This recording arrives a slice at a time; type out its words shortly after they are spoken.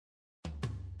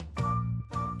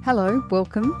Hello,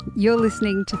 welcome. You're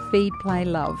listening to Feed, Play,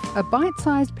 Love, a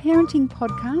bite-sized parenting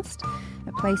podcast,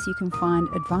 a place you can find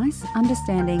advice,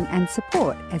 understanding and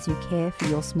support as you care for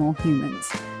your small humans.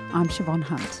 I'm Siobhan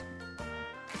Hunt.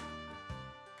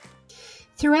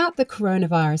 Throughout the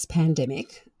coronavirus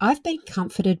pandemic, I've been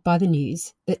comforted by the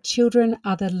news that children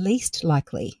are the least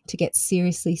likely to get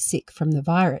seriously sick from the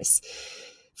virus.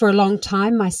 For a long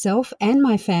time, myself and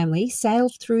my family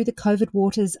sailed through the COVID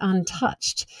waters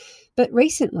untouched. But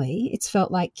recently, it's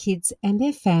felt like kids and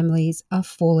their families are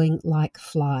falling like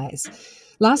flies.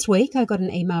 Last week, I got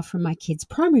an email from my kids'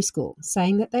 primary school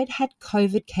saying that they'd had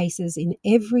COVID cases in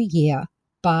every year,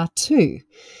 bar 2.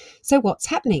 So what's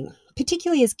happening?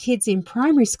 Particularly as kids in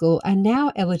primary school are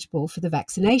now eligible for the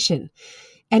vaccination.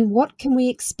 And what can we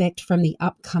expect from the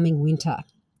upcoming winter?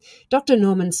 Dr.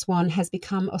 Norman Swan has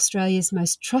become Australia's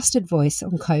most trusted voice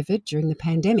on COVID during the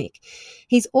pandemic.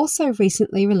 He's also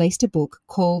recently released a book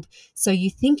called So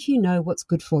You Think You Know What's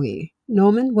Good For You.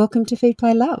 Norman, welcome to Feed,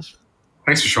 Play, Love.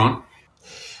 Thanks, Siobhan.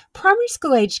 Primary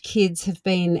school age kids have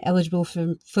been eligible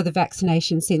for the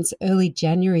vaccination since early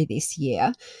January this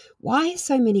year. Why are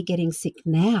so many getting sick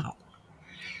now?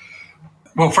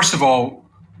 Well, first of all,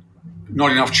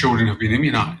 not enough children have been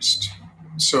immunised.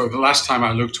 So the last time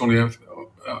I looked, only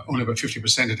about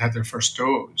 50% had their first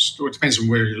dose. So it depends on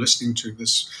where you're listening to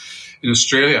this in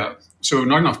Australia. So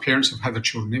not enough parents have had their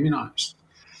children immunised.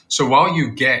 So while you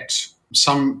get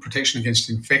some protection against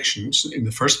infections in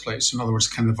the first place, in other words,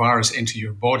 can the virus enter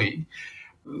your body,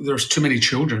 there's too many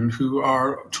children who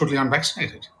are totally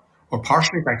unvaccinated or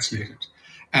partially vaccinated.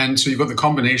 And so you've got the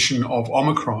combination of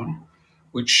Omicron,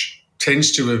 which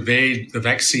tends to evade the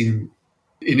vaccine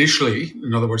initially,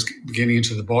 in other words, getting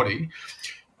into the body,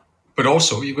 but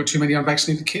also you've got too many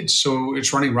unvaccinated kids, so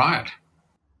it's running riot.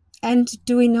 And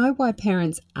do we know why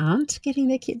parents aren't getting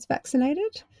their kids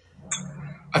vaccinated?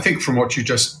 I think from what you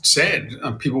just said,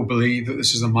 people believe that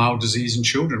this is a mild disease in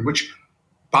children, which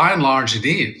by and large it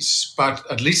is, but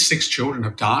at least 6 children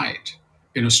have died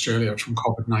in Australia from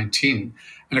COVID-19,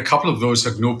 and a couple of those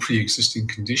had no pre-existing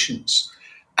conditions.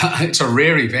 It's a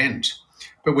rare event,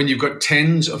 but when you've got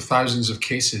tens of thousands of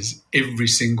cases every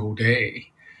single day,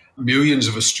 millions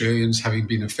of Australians having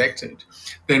been affected,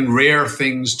 then rare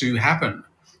things do happen.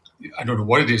 I don't know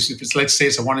what it is. If it's, let's say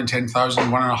it's a 1 in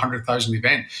 10,000, 1 in 100,000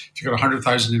 event. If you've got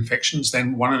 100,000 infections,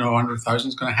 then 1 in 100,000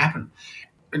 is going to happen.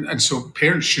 And so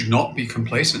parents should not be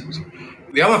complacent.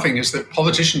 The other thing is that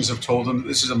politicians have told them that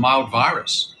this is a mild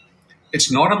virus.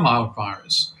 It's not a mild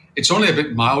virus. It's only a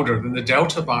bit milder than the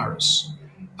Delta virus.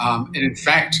 And in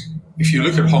fact, if you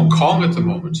look at Hong Kong at the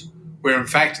moment, where in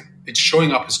fact it's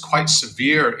showing up as quite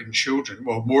severe in children,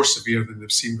 well, more severe than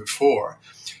they've seen before,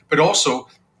 but also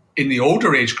in the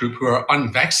older age group who are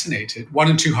unvaccinated, 1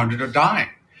 in 200 are dying.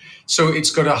 So it's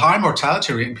got a high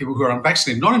mortality rate in people who are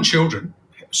unvaccinated, not in children,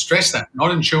 stress that, not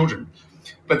in children.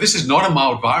 But this is not a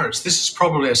mild virus. This is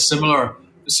probably a similar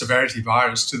severity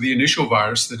virus to the initial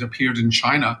virus that appeared in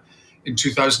China in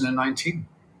 2019.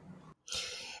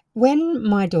 When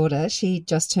my daughter, she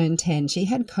just turned 10, she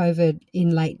had COVID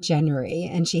in late January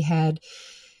and she had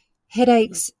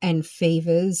headaches and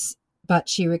fevers, but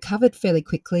she recovered fairly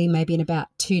quickly, maybe in about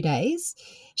 2 days.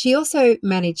 She also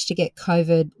managed to get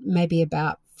COVID maybe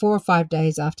about 4 or 5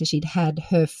 days after she'd had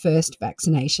her first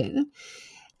vaccination.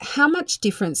 How much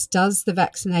difference does the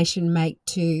vaccination make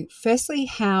to, firstly,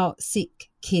 how sick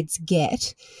kids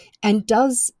get, and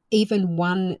does even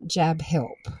one jab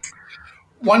help?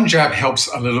 One jab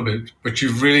helps a little bit, but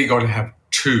you've really got to have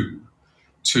 2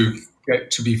 to get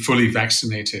to be fully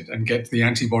vaccinated and get the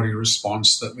antibody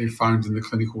response that they found in the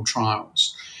clinical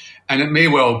trials. And it may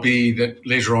well be that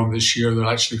later on this year, they'll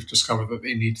actually discover that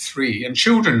they need 3. And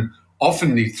children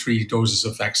often need 3 doses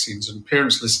of vaccines. And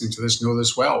parents listening to this know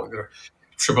this well. They're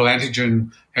triple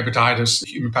antigen, hepatitis,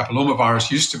 human papillomavirus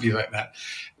used to be like that.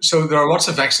 So there are lots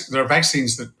of there are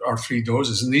vaccines that are 3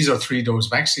 doses, and these are 3-dose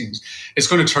vaccines. It's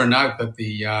going to turn out that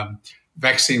the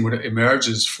vaccine, when it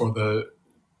emerges for the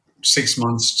 6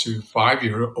 months to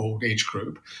 5-year-old age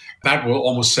group, that will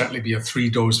almost certainly be a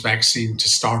 3-dose vaccine to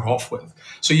start off with.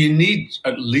 So you need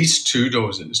at least 2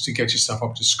 doses to get yourself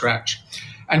up to scratch.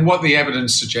 And what the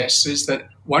evidence suggests is that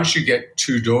once you get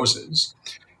 2 doses,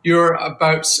 you're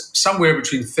about somewhere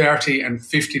between 30 and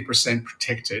 50%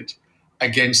 protected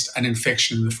against an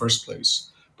infection in the first place.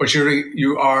 But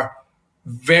you are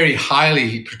very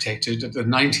highly protected at the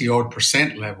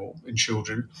 90-odd% level in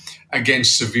children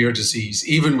against severe disease,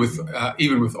 even with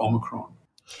Omicron.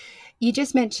 You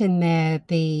just mentioned there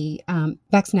the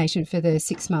vaccination for the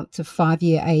 6 month to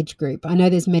 5-year age group. I know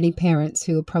there's many parents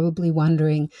who are probably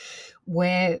wondering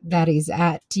where that is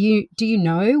at. Do you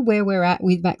know where we're at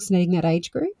with vaccinating that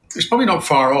age group? It's probably not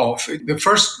far off. The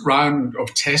first round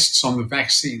of tests on the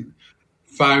vaccine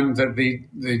found that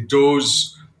the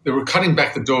dose, they were cutting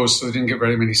back the dose so they didn't get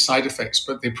very many side effects,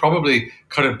 but they probably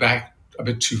cut it back a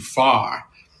bit too far.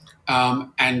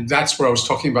 And that's where I was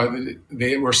talking about.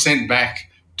 They were sent back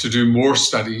to do more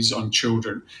studies on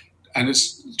children. And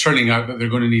it's turning out that they're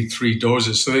going to need 3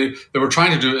 doses. So they were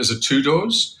trying to do it as a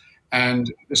 2-dose,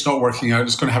 and it's not working out.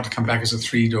 It's going to have to come back as a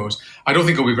 3-dose. I don't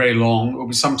think it'll be very long. It'll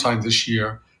be sometime this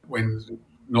year when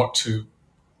not to,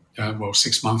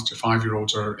 6 months to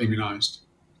 5-year-olds are immunized.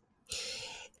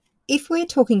 If we're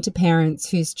talking to parents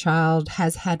whose child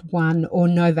has had one or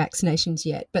no vaccinations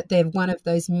yet, but they're one of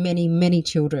those many, many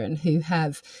children who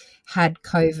have had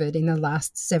COVID in the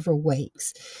last several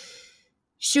weeks,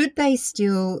 should they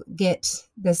still get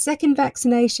the second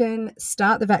vaccination,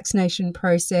 start the vaccination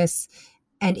process?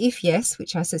 And if yes,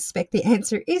 which I suspect the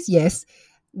answer is yes,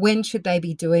 when should they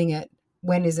be doing it?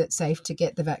 When is it safe to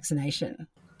get the vaccination?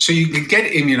 So you can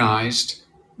get immunized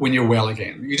when you're well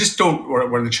again. You just don't, or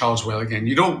when the child's well again.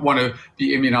 You don't want to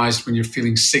be immunized when you're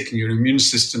feeling sick and your immune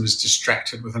system is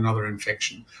distracted with another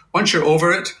infection. Once you're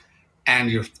over it and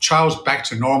your child's back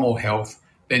to normal health,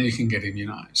 then you can get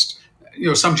immunized.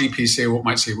 Some GPs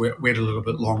might say wait a little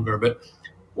bit longer, but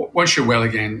once you're well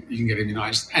again, you can get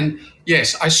immunized. And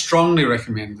yes, I strongly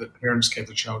recommend that parents get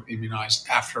the child immunized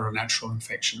after a natural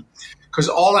infection, because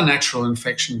all a natural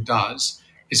infection does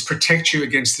is protect you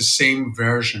against the same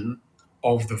version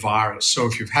of the virus. So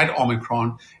if you've had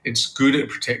Omicron, it's good at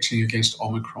protecting you against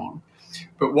Omicron.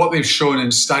 But what they've shown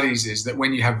in studies is that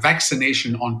when you have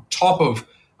vaccination on top of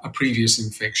a previous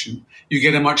infection, you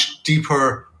get a much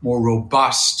deeper, more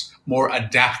robust, more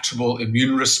adaptable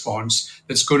immune response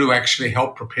that's going to actually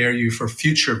help prepare you for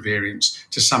future variants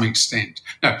to some extent.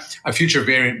 Now, a future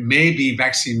variant may be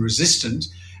vaccine resistant,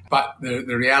 but the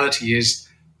reality is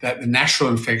that the natural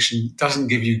infection doesn't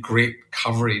give you great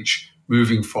coverage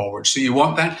moving forward. So you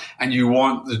want that, and you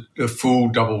want the full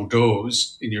double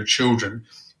dose in your children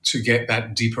to get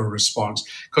that deeper response.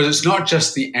 Because it's not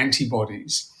just the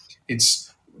antibodies,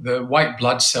 it's the white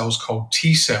blood cells called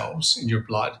T cells in your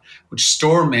blood, which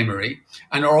store memory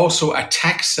and are also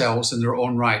attack cells in their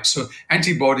own right. So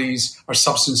antibodies are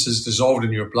substances dissolved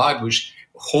in your blood which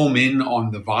home in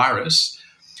on the virus.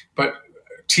 But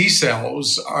T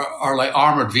cells are like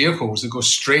armored vehicles that go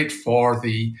straight for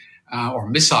or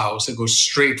missiles that go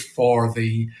straight for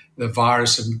the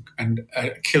virus and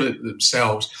kill it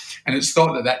themselves. And it's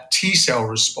thought that T cell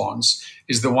response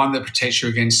is the one that protects you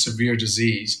against severe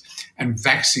disease. And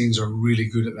vaccines are really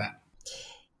good at that.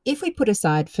 If we put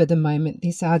aside for the moment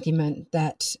this argument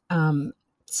that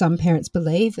some parents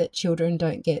believe that children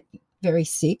don't get very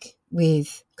sick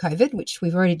with COVID, which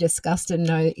we've already discussed and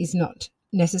know is not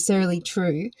necessarily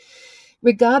true,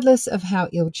 regardless of how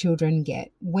ill children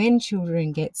get, when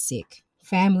children get sick,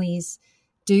 families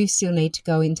do still need to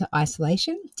go into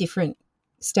isolation. Different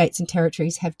states and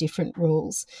territories have different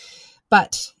rules.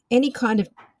 But any kind of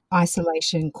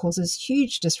isolation causes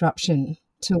huge disruption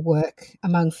to work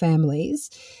among families,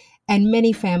 and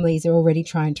many families are already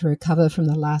trying to recover from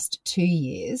the last 2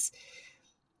 years.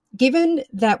 Given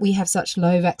that we have such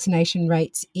low vaccination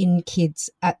rates in kids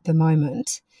at the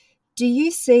moment, do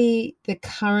you see the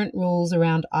current rules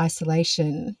around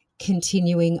isolation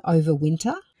continuing over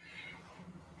winter?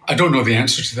 I don't know the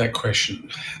answer to that question.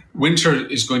 Winter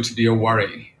is going to be a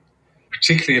worry,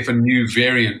 particularly if a new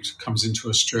variant comes into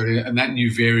Australia and that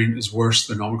new variant is worse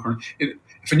than Omicron.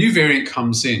 If a new variant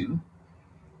comes in,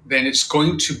 then it's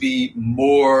going to be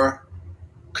more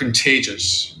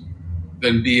contagious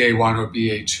than BA1 or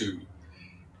BA2.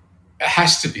 It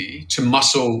has to be to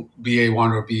muscle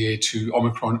BA1 or BA2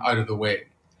 Omicron out of the way.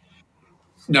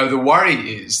 Now, the worry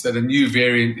is that a new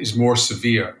variant is more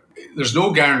severe. There's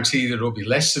no guarantee that it'll be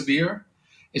less severe.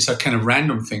 It's a kind of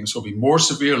random thing. So it'll be more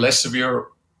severe, less severe,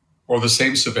 or the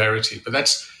same severity. But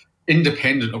that's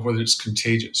independent of whether it's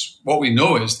contagious. What we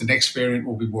know is the next variant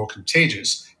will be more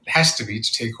contagious. It has to be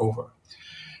to take over.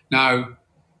 Now,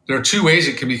 there are 2 ways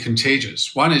it can be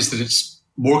contagious. One is that it's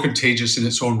more contagious in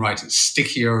its own right. It's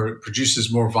stickier, it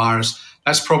produces more virus.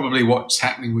 That's probably what's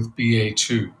happening with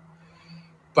BA2.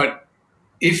 But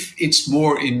if it's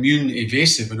more immune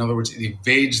evasive, in other words, it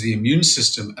evades the immune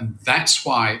system, and that's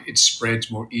why it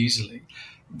spreads more easily,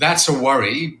 that's a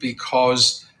worry,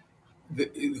 because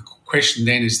the question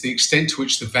then is the extent to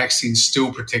which the vaccine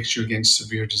still protects you against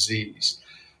severe disease.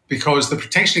 Because the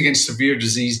protection against severe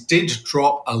disease did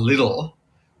drop a little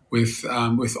with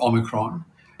Omicron.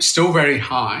 Still very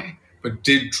high, but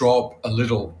did drop a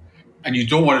little. And you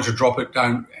don't want it to drop it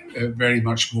down very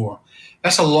much more.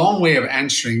 That's a long way of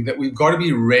answering that we've got to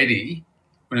be ready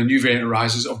when a new variant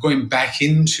arises of going back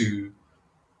into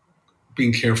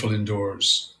being careful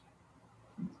indoors,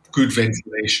 good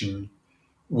ventilation,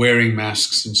 wearing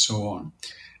masks, and so on.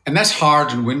 And that's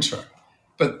hard in winter.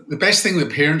 But the best thing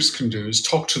that parents can do is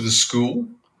talk to the school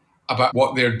about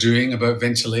what they're doing about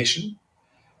ventilation.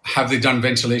 Have they done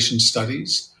ventilation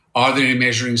studies? Are they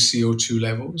measuring CO2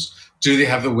 levels? Do they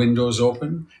have the windows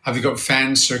open? Have they got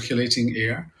fans circulating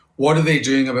air? What are they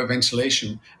doing about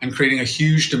ventilation? And creating a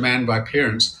huge demand by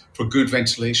parents for good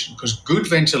ventilation. Because good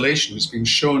ventilation has been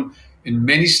shown in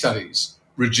many studies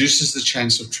reduces the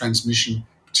chance of transmission,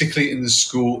 particularly in the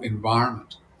school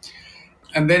environment.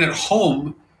 And then at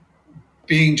home,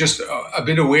 being just a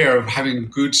bit aware of having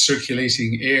good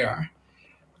circulating air.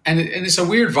 And it's a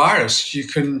weird virus. You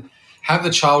can have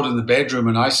the child in the bedroom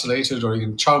and isolated, or you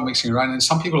can child mixing around, and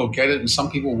some people will get it and some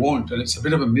people won't. And it's a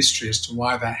bit of a mystery as to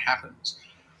why that happens.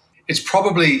 It's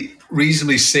probably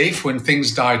reasonably safe when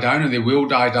things die down, and they will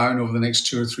die down over the next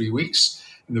 2 or 3 weeks,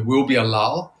 and there will be a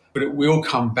lull, but it will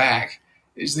come back,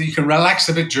 is that you can relax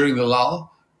a bit during the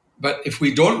lull. But if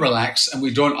we don't relax and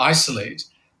we don't isolate,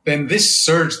 then this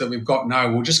surge that we've got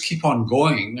now will just keep on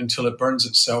going until it burns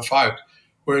itself out.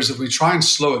 Whereas if we try and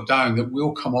slow it down, that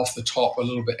will come off the top a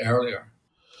little bit earlier.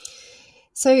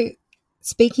 So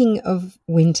speaking of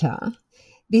winter,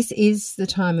 this is the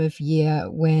time of year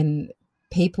when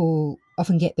people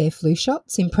often get their flu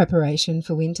shots in preparation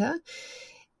for winter.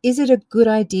 Is it a good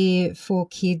idea for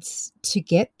kids to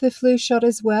get the flu shot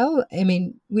as well? I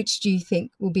mean, which do you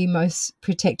think will be most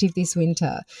protective this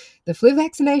winter? The flu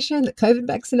vaccination, the COVID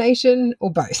vaccination,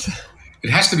 or both? It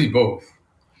has to be both.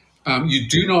 You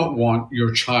do not want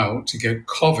your child to get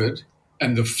COVID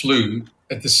and the flu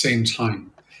at the same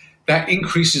time. That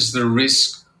increases the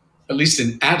risk, at least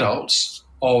in adults,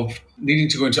 of needing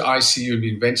to go into ICU and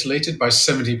being ventilated by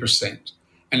 70%,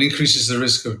 and increases the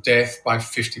risk of death by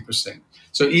 50%.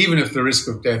 So even if the risk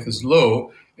of death is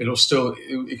low,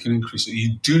 it can increase it.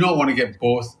 You do not want to get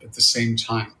both at the same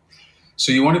time.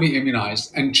 So you want to be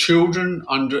immunized. And children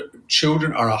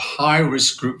are a high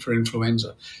risk group for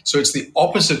influenza. So it's the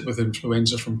opposite with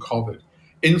influenza from COVID.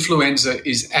 Influenza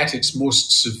is at its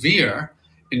most severe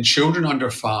in children under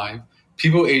 5,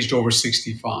 people aged over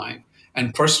 65,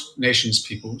 and First Nations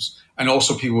peoples, and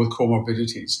also people with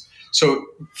comorbidities. So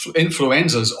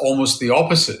influenza is almost the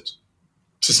opposite,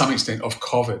 to some extent, of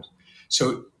COVID.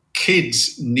 So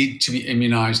kids need to be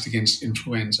immunized against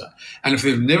influenza. And if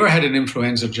they've never had an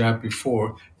influenza jab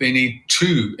before, they need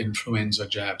 2 influenza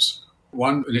jabs,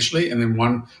 one initially and then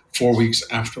one 4 weeks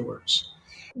afterwards.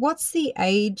 What's the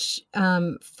age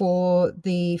for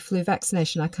the flu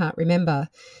vaccination? I can't remember.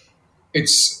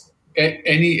 It's at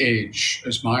any age,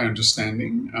 is my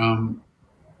understanding.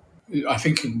 I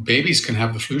think babies can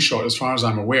have the flu shot, as far as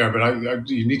I'm aware, but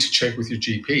you need to check with your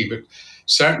GP. But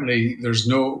certainly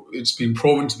it's been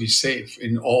proven to be safe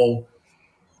in all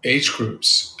age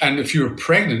groups. And if you're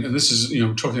pregnant, and this is,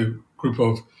 talking a group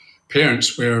of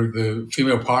parents where the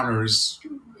female partner is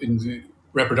in the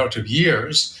reproductive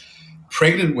years,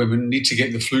 pregnant women need to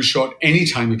get the flu shot any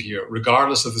time of year,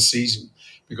 regardless of the season,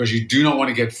 because you do not want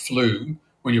to get flu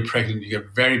when you're pregnant. You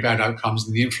get very bad outcomes,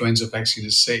 and the influenza vaccine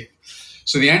is safe.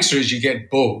 So the answer is you get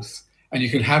both, and you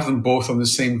can have them both on the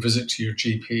same visit to your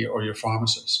GP or your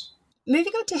pharmacist.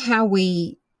 Moving on to how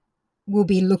we will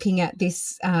be looking at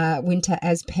this winter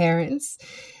as parents,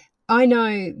 I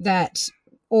know that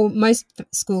most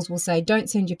schools will say don't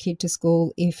send your kid to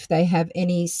school if they have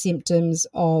any symptoms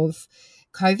of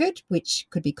COVID, which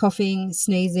could be coughing,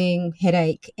 sneezing,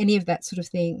 headache, any of that sort of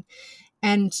thing.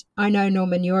 And I know,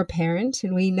 Norman, you're a parent,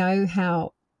 and we know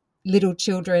how little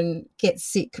children get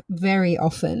sick very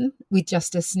often with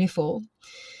just a sniffle.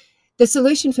 The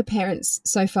solution for parents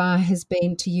so far has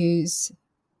been to use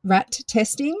rat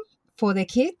testing for their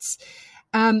kids,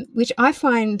 which I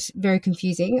find very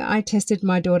confusing. I tested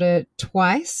my daughter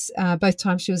twice. Both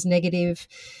times she was negative.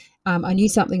 I knew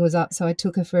something was up, so I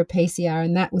took her for a PCR,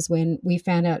 and that was when we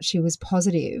found out she was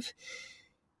positive.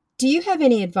 Do you have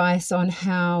any advice on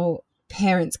how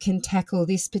parents can tackle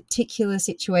this particular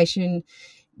situation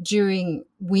during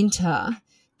winter,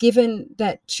 given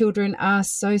that children are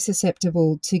so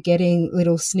susceptible to getting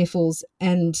little sniffles,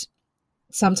 and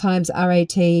sometimes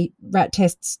rat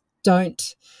tests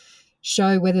don't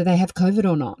show whether they have COVID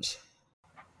or not?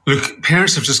 Look,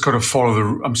 parents have just got to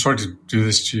follow I'm sorry to do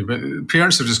this to you, but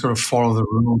parents have just got to follow the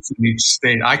rules in each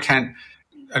state.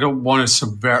 I don't want to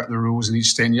subvert the rules in each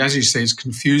state. And as you say, it's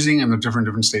confusing and they're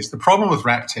different states. The problem with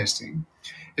rat testing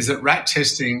is that rat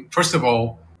testing, first of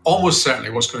all, almost certainly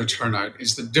what's going to turn out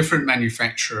is that different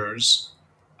manufacturers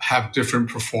have different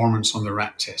performance on the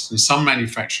rat test. And some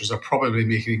manufacturers are probably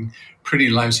making pretty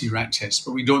lousy rat tests,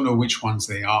 but we don't know which ones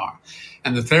they are.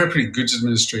 And the Therapeutic Goods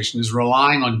Administration is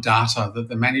relying on data that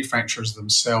the manufacturers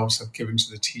themselves have given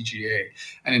to the TGA.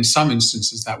 And in some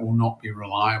instances, that will not be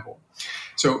reliable.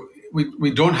 So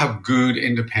we don't have good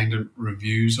independent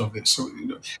reviews of it. So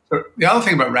the other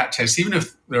thing about rat tests, even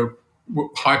if they're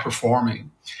high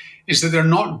performing, is that they're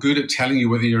not good at telling you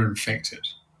whether you're infected.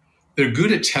 They're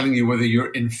good at telling you whether you're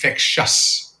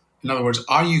infectious. In other words,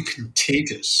 are you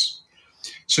contagious?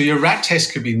 So your rat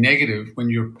test could be negative when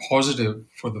you're positive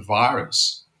for the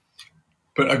virus,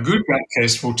 but a good rat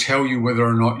test will tell you whether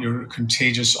or not you're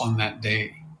contagious on that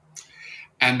day.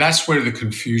 And that's where the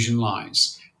confusion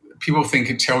lies. People think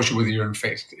it tells you whether you're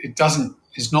infected. It doesn't.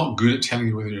 It's not good at telling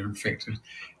you whether you're infected.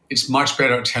 It's much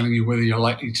better at telling you whether you're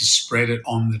likely to spread it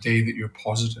on the day that you're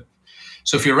positive.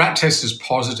 So if your rat test is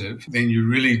positive, then you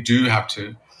really do have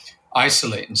to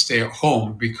isolate and stay at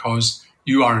home because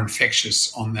you are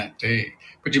infectious on that day.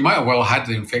 But you might have well had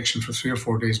the infection for 3 or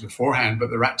 4 days beforehand, but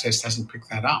the rat test hasn't picked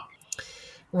that up.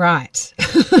 Right. So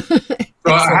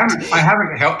I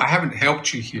haven't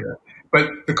helped you here, but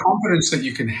the confidence that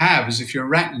you can have is if you're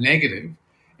rat negative,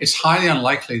 it's highly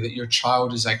unlikely that your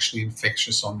child is actually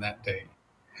infectious on that day.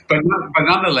 But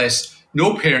nonetheless,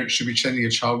 no parent should be sending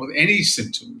a child with any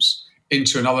symptoms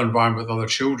into another environment with other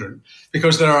children,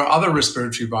 because there are other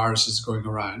respiratory viruses going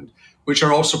around which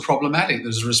are also problematic.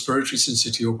 There's respiratory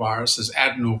syncytial virus, there's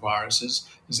adenoviruses,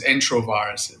 there's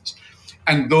enteroviruses,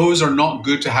 and those are not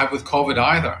good to have with COVID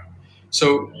either.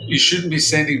 So you shouldn't be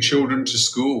sending children to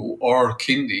school or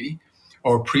kindy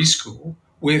or preschool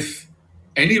with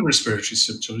any respiratory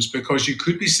symptoms, because you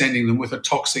could be sending them with a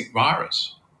toxic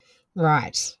virus.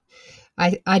 Right.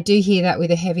 I do hear that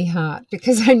with a heavy heart,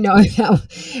 because I know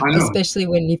especially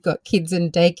when you've got kids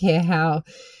in daycare,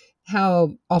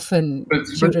 how often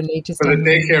children need to stay home. But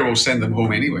the home. daycare will send them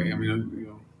home anyway. I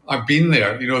mean, I've been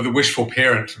there. The wishful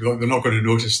parent, they're not going to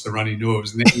notice the runny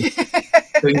nose. And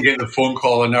then you get the phone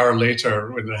call an hour later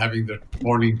when they're having their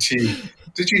morning tea.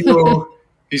 Did you know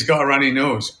he's got a runny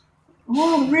nose?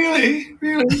 Oh, really?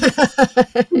 Really?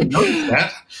 I didn't notice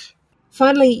that.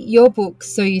 Finally, your book,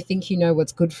 So You Think You Know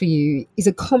What's Good for You, is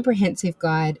a comprehensive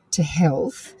guide to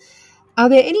health. Are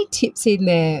there any tips in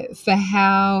there for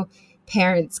how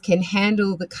parents can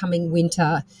handle the coming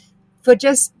winter for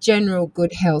just general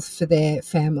good health for their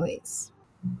families?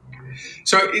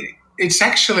 So it's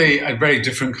actually a very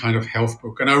different kind of health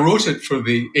book. And I wrote it for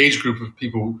the age group of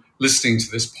people listening to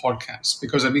this podcast,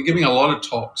 because I've been giving a lot of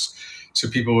talks to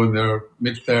people in their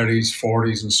mid-30s,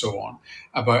 40s, and so on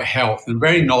about health, and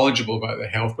very knowledgeable about their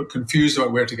health, but confused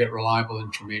about where to get reliable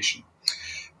information.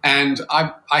 And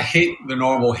I hate the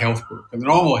normal health book. And the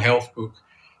normal health book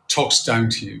talks down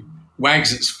to you,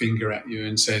 wags its finger at you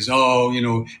and says,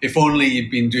 if only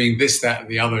you'd been doing this, that, and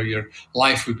the other, your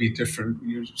life would be different.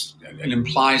 It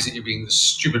implies that you're being the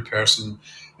stupid person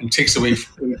and takes away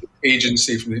from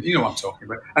agency from the, you know what I'm talking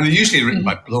about. And they're usually written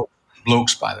by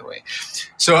blokes, by the way.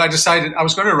 So I decided I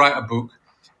was going to write a book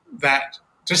that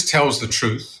just tells the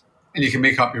truth, and you can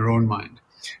make up your own mind.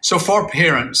 So for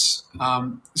parents,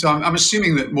 so I'm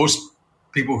assuming that most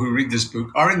people who read this book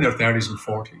are in their 30s and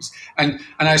 40s. And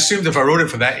I assumed if I wrote it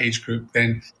for that age group,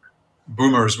 then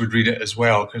boomers would read it as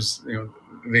well, because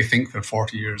they think they're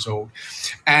 40 years old.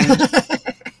 And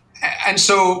and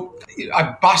so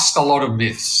I bust a lot of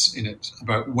myths in it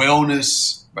about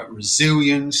wellness, about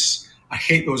resilience. I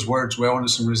hate those words,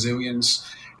 wellness and resilience.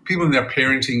 People in their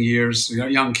parenting years,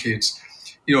 young kids,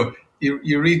 you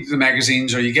read the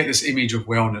magazines, or you get this image of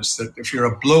wellness that if you're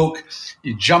a bloke,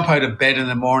 you jump out of bed in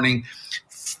the morning,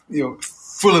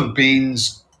 full of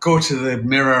beans, go to the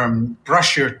mirror and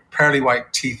brush your pearly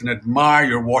white teeth and admire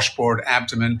your washboard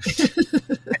abdomen.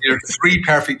 And your 3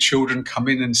 perfect children come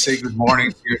in and say good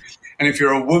morning to you. And if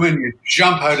you're a woman, you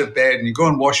jump out of bed and you go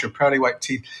and wash your pearly white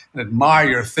teeth and admire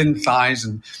your thin thighs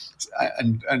and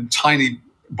tiny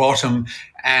bottom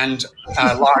and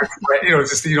large,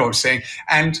 just what I'm saying,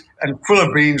 and full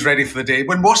of beans, ready for the day.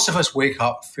 When most of us wake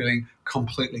up feeling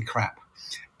completely crap,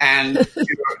 and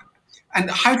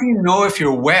and how do you know if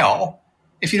you're well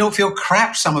if you don't feel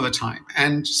crap some of the time?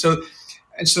 And so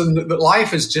the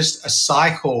life is just a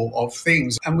cycle of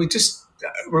things, and we've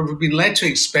been led to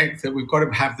expect that we've got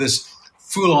to have this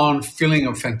full-on feeling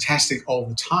of fantastic all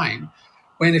the time,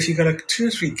 when if you've got 2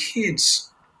 or 3 kids,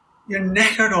 you're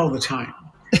knackered all the time.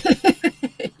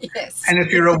 Yes. And if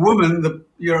you're a woman,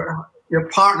 your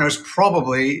partner's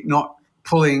probably not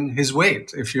pulling his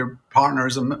weight if your partner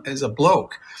is a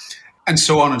bloke, and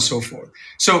so on and so forth.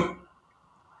 So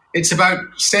it's about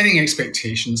setting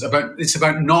expectations. It's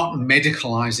about not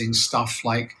medicalizing stuff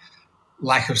like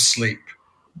lack of sleep.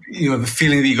 The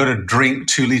feeling that you got to drink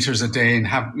 2 liters a day, and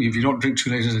if you don't drink 2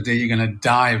 liters a day, you're going to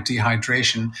die of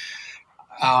dehydration.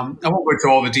 I won't go into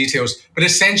all the details, but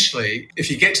essentially, if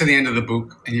you get to the end of the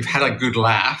book and you've had a good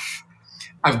laugh,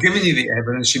 I've given you the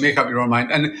evidence, you make up your own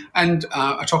mind. And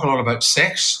I talk a lot about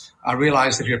sex. I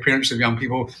realize if you're parents of young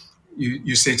people,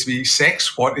 you say to me,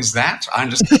 sex, what is that? I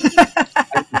understand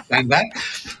that.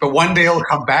 But one day it'll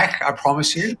come back, I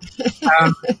promise you.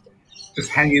 Just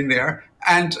hang in there.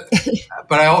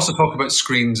 But I also talk about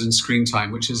screens and screen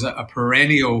time, which is a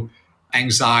perennial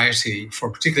anxiety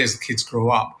for particularly as the kids grow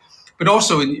up, but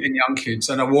also in young kids,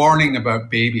 and a warning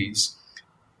about babies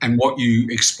and what you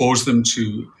expose them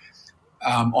to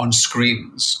on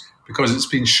screens. Because it's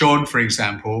been shown, for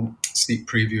example, sneak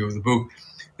preview of the book,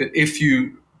 that if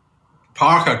you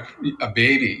park a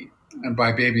baby, and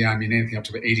by baby I mean anything up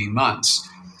to about 18 months,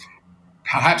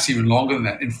 perhaps even longer than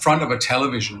that, in front of a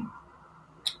television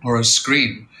or a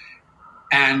screen,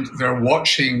 and they're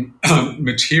watching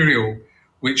material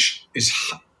which is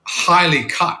highly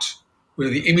cut, where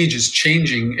the image is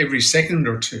changing every second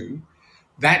or two,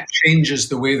 that changes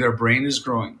the way their brain is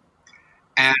growing.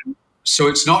 And so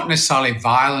it's not necessarily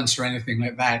violence or anything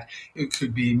like that. It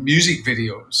could be music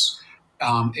videos.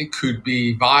 It could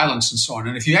be violence and so on.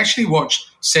 And if you actually watch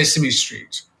Sesame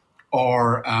Street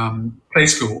or Play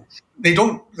School, they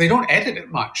don't edit it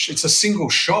much. It's a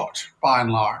single shot, by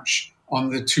and large,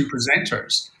 on the 2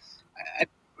 presenters.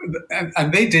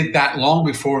 And they did that long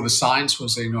before the science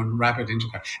was on rapid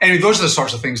intercut. Anyway, those are the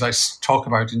sorts of things I talk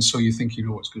about, and so you think you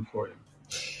know what's good for you.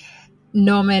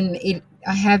 Norman,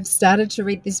 I have started to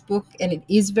read this book, and it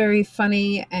is very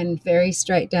funny and very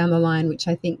straight down the line, which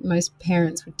I think most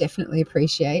parents would definitely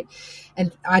appreciate.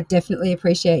 And I definitely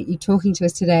appreciate you talking to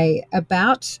us today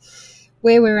about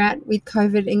where we're at with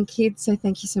COVID in kids. So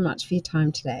thank you so much for your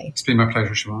time today. It's been my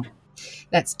pleasure, Siobhan.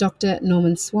 That's Dr.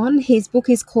 Norman Swan. His book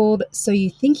is called So You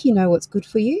Think You Know What's Good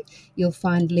for You. You'll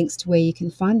find links to where you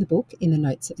can find the book in the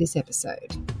notes of this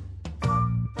episode.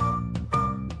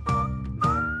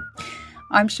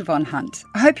 I'm Siobhan Hunt.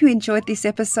 I hope you enjoyed this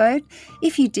episode.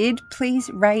 If you did, please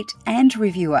rate and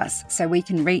review us so we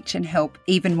can reach and help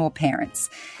even more parents.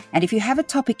 And if you have a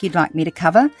topic you'd like me to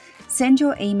cover, send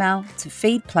your email to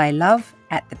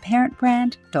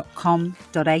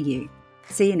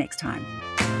feedplaylove@theparentbrand.com.au. See you next time.